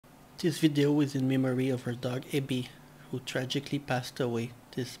This video is in memory of her dog Abby, who tragically passed away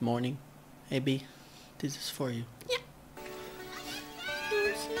this morning. Abby, this is for you. Yeah.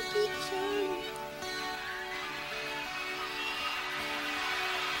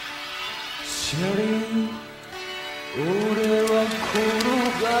 Shelly, 俺は転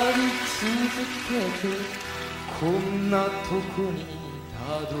がり続けてこんなとこに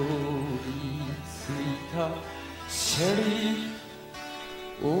たどり着いた。シェリー、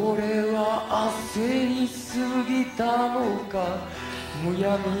俺は焦りすぎたのか、む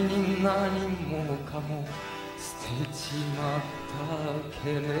やみに何もかも捨てちまった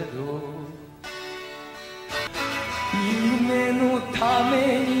けれど、夢のため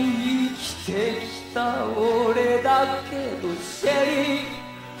に生きてきた俺だけど、シェリ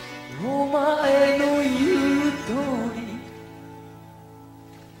ー、お前の言う通り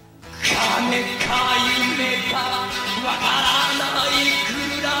金か夢かわからない暮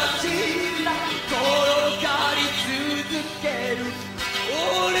らしだ。転がり続ける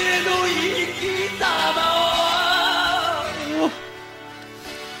俺の生き様を。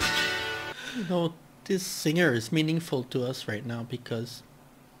 You know, this singer is meaningful to us right now because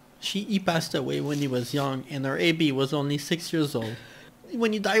he passed away when he was young and our Abby was only 6 years old.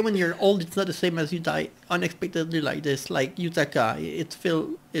 When you die when you're old, it's not the same as you die unexpectedly like this, like Yutaka. It's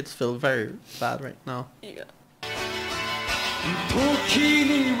feel very bad right now. Yeah. 時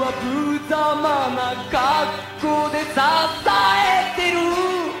には無様な格好で支えてる。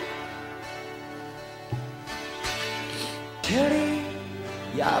シェリ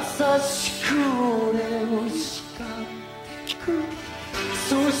ー、優しく俺を叱ってく。そ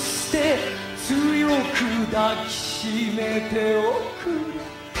して強く抱きしめておく。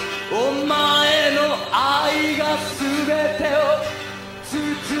お前の愛が全てを包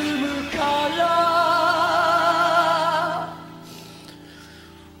むから。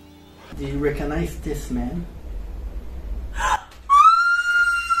 Do you recognize this man?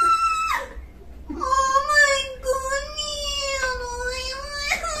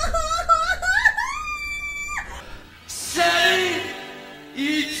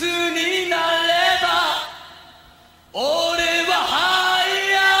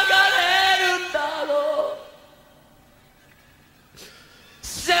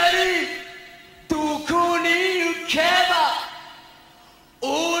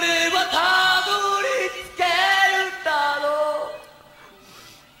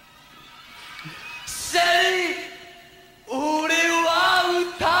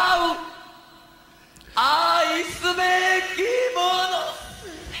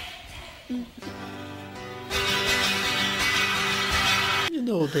 You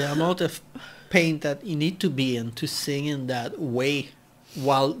know, the amount of pain that you need to be in to sing in that way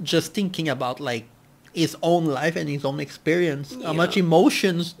while just thinking about like his own life and his own experience. Yeah. How much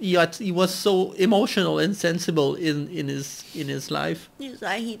emotions he was so emotional and sensible in his life. It's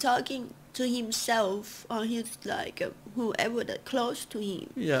like he talking to himself, or he's like whoever that close to him.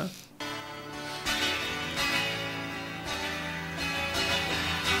 Yeah.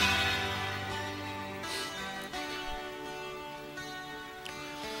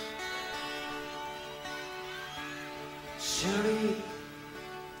 Shelly,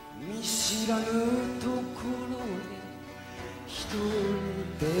 見知らぬところで一人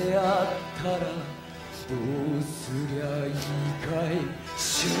出会ったらどうすりゃいいかい。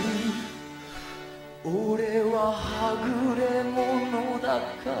Shelly, 俺ははぐれ者だ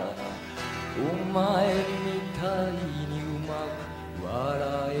からお前みたいにうまく笑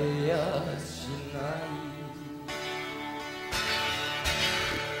えやしない。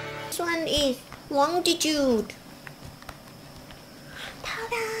 This one is longitude.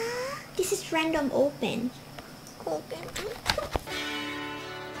 This is random open.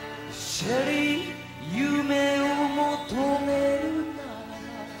 Shelly, 夢を求めるなら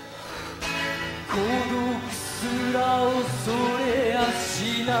孤独すら恐れや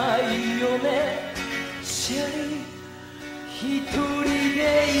しないよね。Shelly, 一人で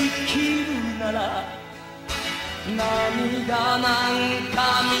生きるなら涙なんか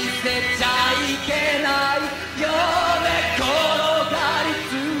見せちゃいけないよね。転がり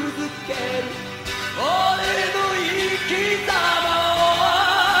続ける俺の生き様を。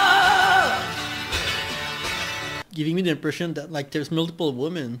 Giving me the impression that like there's multiple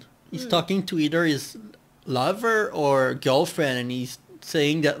women. He's talking to either his lover or girlfriend, and he's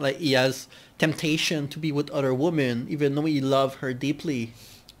saying that like he has temptation to be with other women even though he loves her deeply.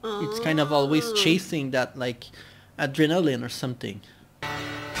 It's kind of always chasing that like adrenaline or something.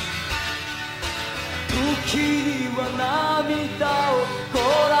 時には涙をこ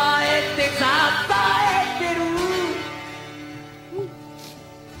らえて支えてる。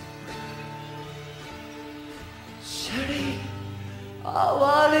シェリー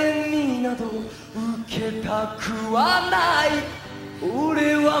哀れみなど受けたくはない。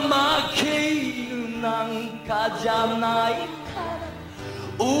俺は負け犬なんかじゃないか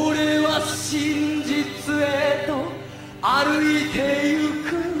ら。俺は真実へと歩いてゆ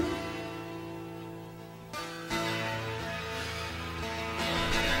く。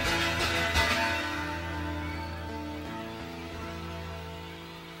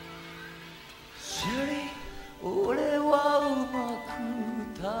シェリー俺はうまく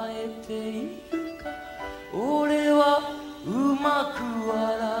歌えているか。俺はうまく笑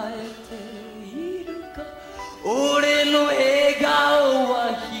えているか。俺の笑顔は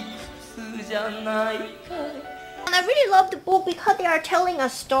卑屈じゃないかい。 And I really love the book because they are telling a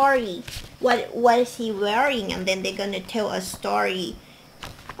story. What is he wearing, and then they're gonna tell a story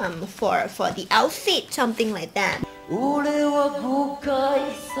for the outfit, something like that. 俺は誤解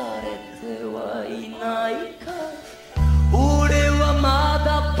されてはいないかい。俺はま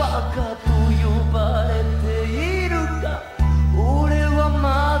だバカと呼ばれているか。俺は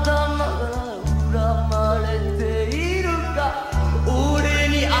まだまだ恨まれているか。俺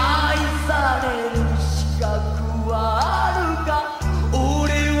に愛される資格はあるか。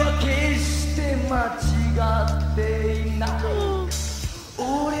俺は決して間違っていない。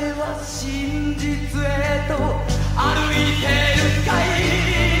俺は真実へと歩いてるかい。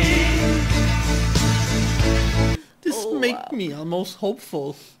 This make me almost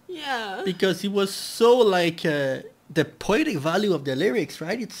hopeful Yeah. because he was so like the poetic value of the lyrics,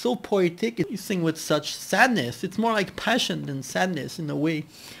 right? It's so poetic. You sing with such sadness. It's more like passion than sadness in a way.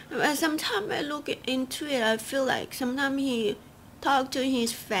 But sometimes I look into it, I feel like sometimes he talk to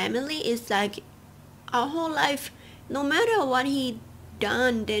his family. It's like our whole life, no matter what he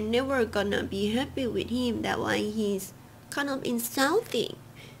done, they're never gonna be happy with him. That's why he's kind of insulting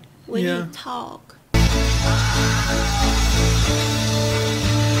when Yeah. he talk.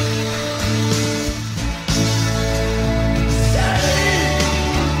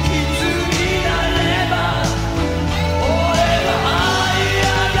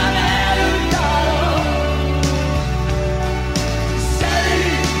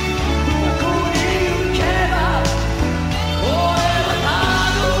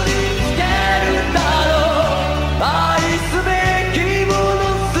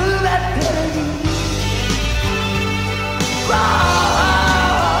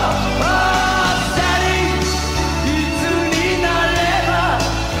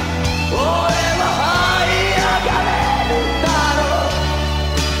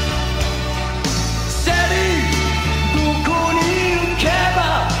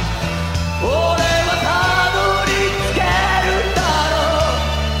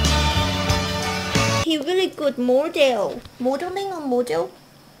 He really good modeling or model.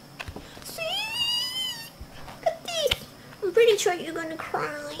 See, look at this. I'm pretty sure you're gonna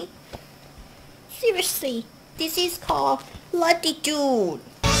cry. Seriously, this is called Latitude.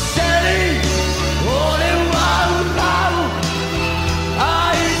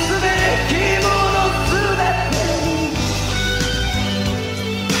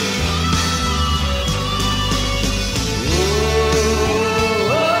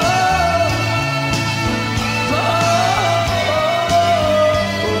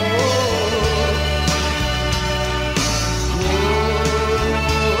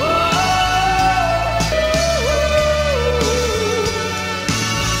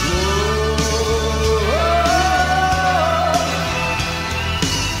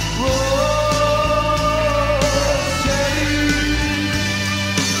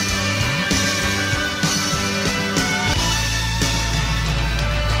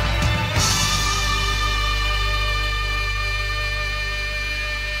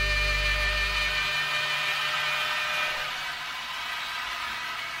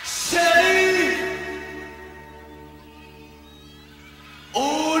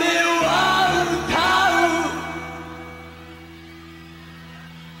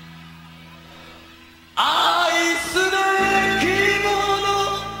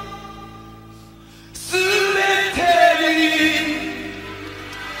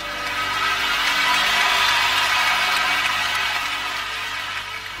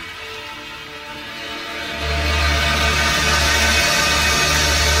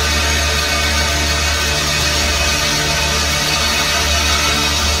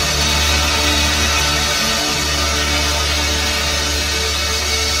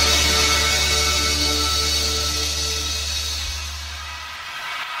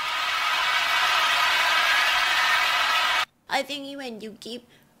 I think when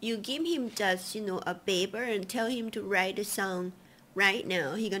you give him just a paper and tell him to write a song right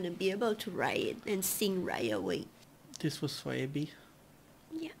now, he gonna be able to write it and sing right away. This was for Abby.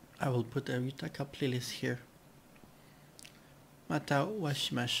 Yeah. I will put the Yutaka playlist here. またお会い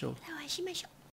しましょう。お会いしましょう。